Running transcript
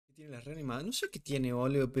tiene la reanimada. No sé qué tiene,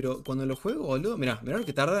 boludo, pero cuando lo juego, boludo, mirá lo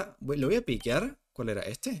que tarda. Lo voy a piquear. ¿Cuál era?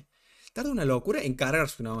 ¿Este? Tarda una locura en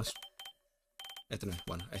cargarse nada más. Este no es,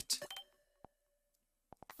 bueno, este.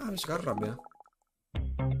 Ah, me se carga rápido.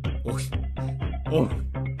 Uy. Oh.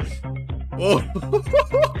 Oh.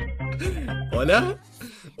 Hola.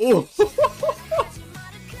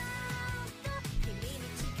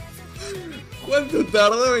 ¿Cuánto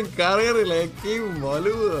tardó en cargar la skin,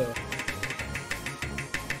 boludo?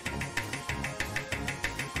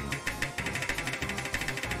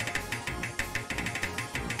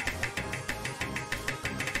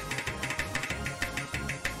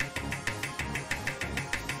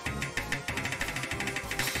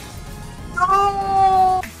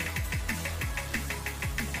 ¡No!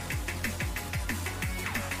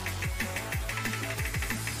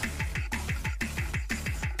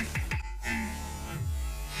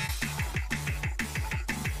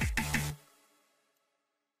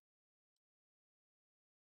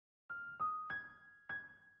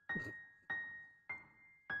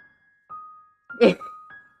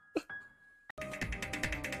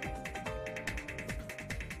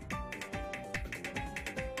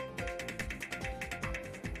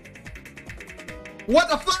 What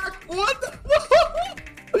the fuck? What the fuck?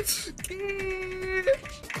 ¿Qué?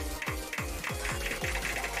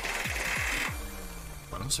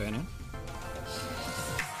 Bueno, se ven, ¿eh?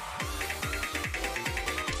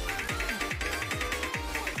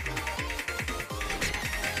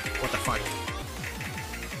 What the fuck?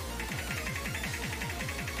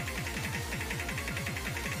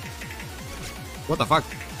 What the fuck?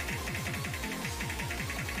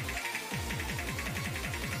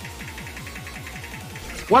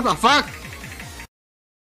 What the fuck?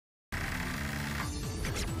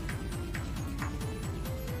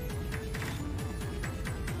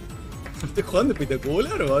 Estoy jugando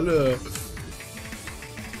espectacular, boludo.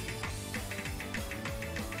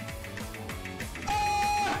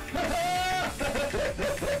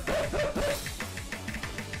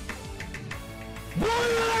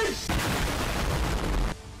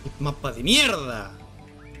 Mapa de mierda.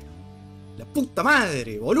 La puta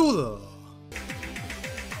madre, boludo.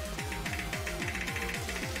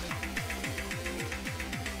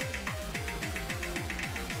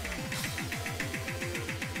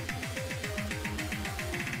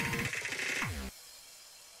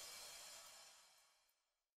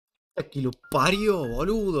 Que lo parió,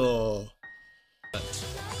 boludo.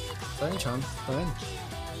 Está bien, chaval, está bien.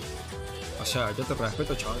 O sea, yo te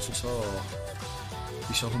respeto, chaval, si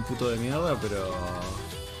sos un puto de mierda, pero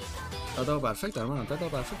está todo perfecto, hermano, está todo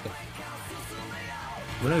perfecto.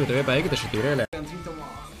 Bueno, que te voy a pedir que te retiré la... 1,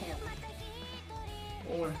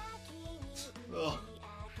 2,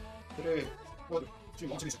 3, 4,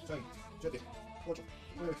 5, 6, 7, 8,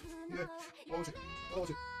 9, 10, 11,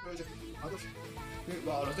 12, 13, 14,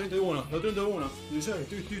 los 31, los 31, 16,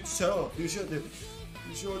 17, 17,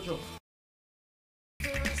 18.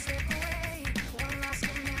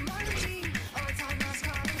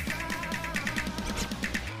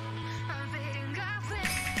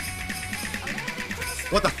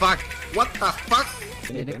 What the fuck? What the fuck?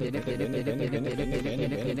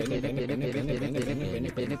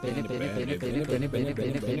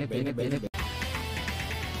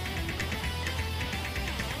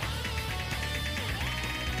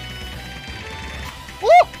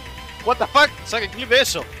 What the fuck? Saca el clip de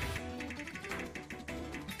eso.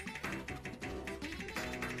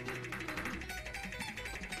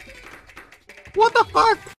 What the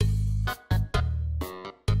fuck?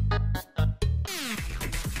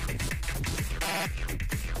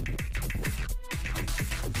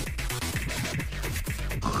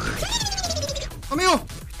 Amigo,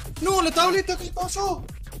 no, la tableta, ¿qué le pasó?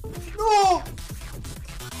 No,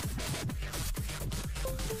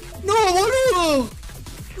 no, boludo.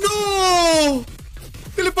 ¡No!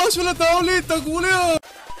 ¿Qué le pasó a la tableta, culeo?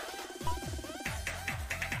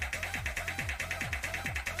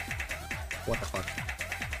 What the fuck?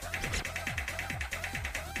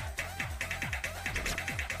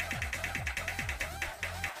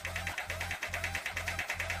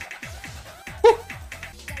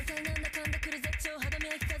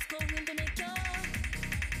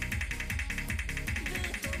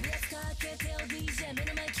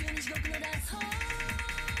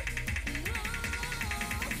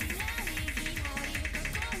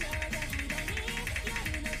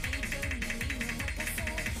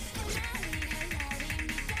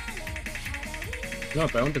 No me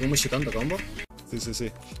pregunte cómo hice tanto combo.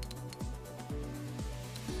 Sí.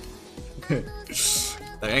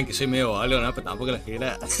 Está bien que soy medio boludo, ¿no? Pero tampoco la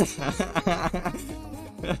gira.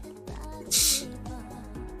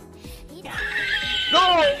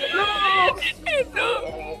 ¡No!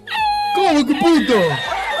 ¿Cómo que puto?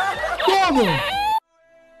 ¿Cómo?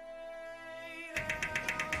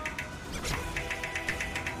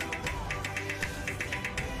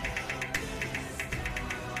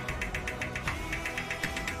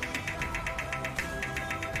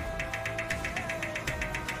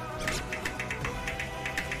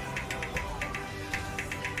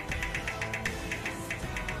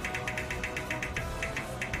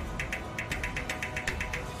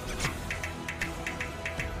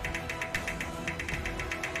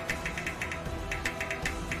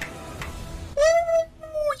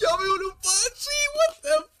 Ya veo los pases, what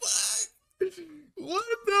the fuck?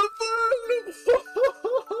 What the fuck?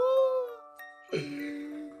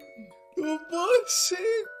 No pase,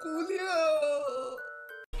 culiao.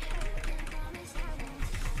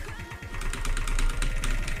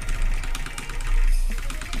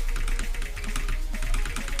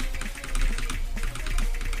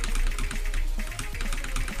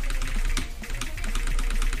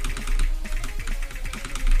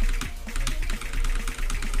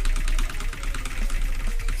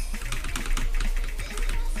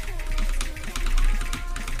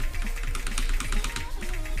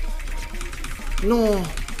 No.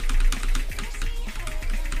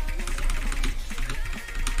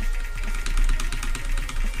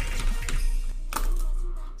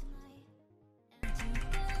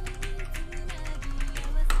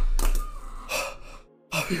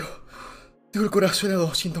 Amigo, tengo el corazón a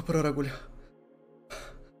 200 por hora, culia.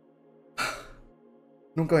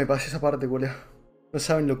 Nunca me pasé esa parte, culia. No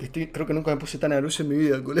saben lo que estoy. Creo que nunca me puse tan nervioso en mi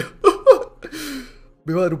vida, culia.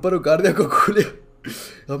 Me va a dar un paro cardíaco, culia.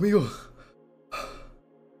 Amigo.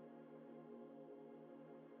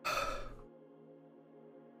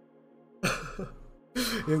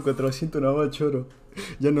 En 400 nada más, choro.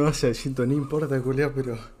 Ya no hace 100, ni importa, culia,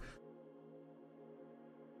 pero.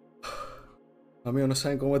 Amigos, no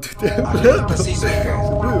saben cómo te estoy hablando. ¿Se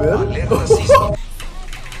puede ver?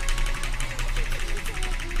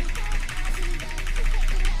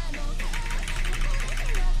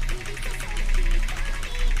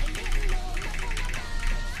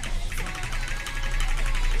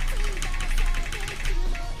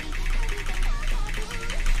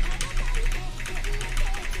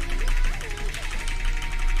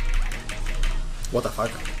 What the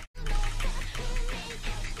fuck?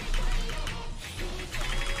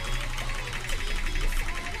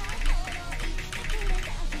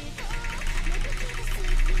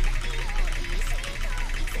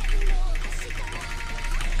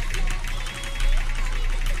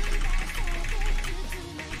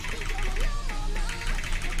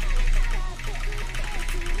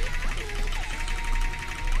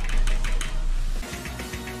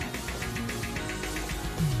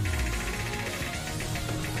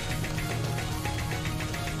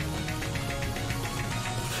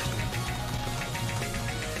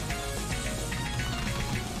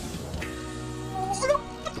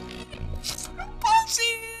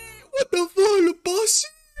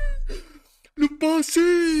 ¡Lo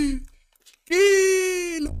pasé!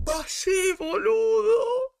 ¿Qué? ¡Lo pasé,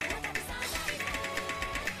 boludo!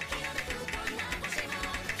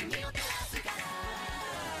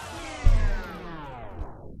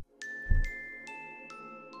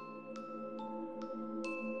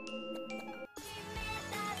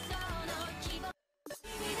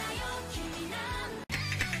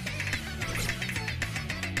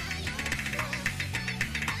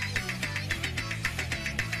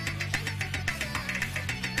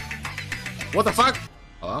 What the fuck?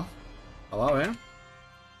 A ver.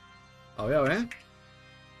 A ver.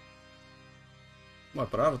 Bueno,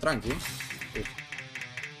 pero ahora tranqui.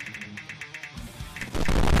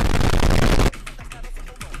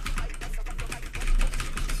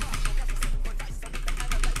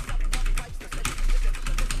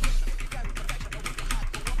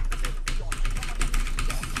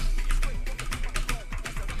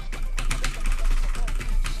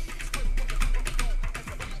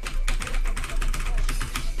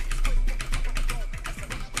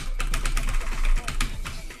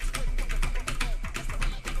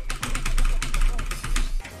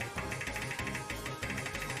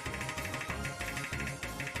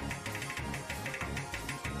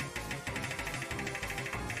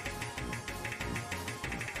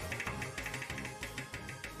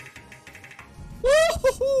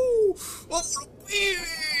 ¡Vamos,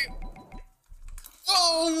 pibe!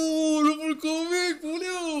 ¡Vamos! ¡Lo por comer,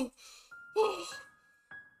 boludo!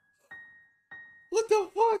 What the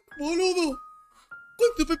fuck, boludo?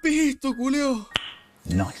 ¿Cuánto pepe es esto, culeo?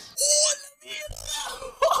 Nice. ¡Oh, la mierda!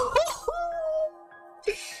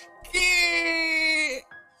 ¿Qué?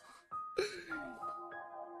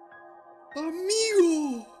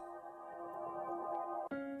 ¡Amigo!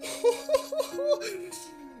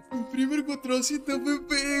 Mi primer 400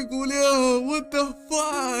 pp, culeado. What the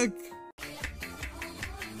fuck?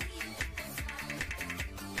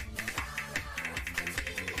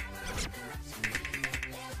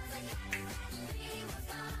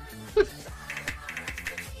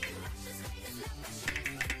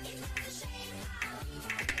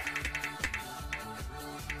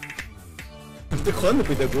 ¿Estás jugando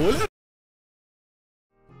espectacular?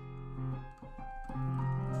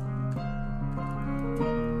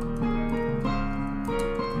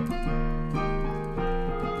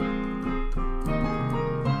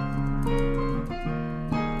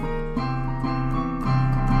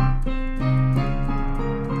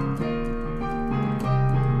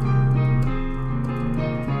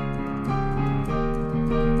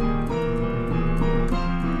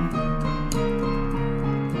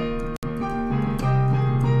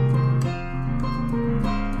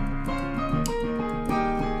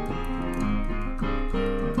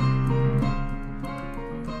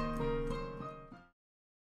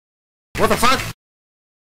 What the fuck?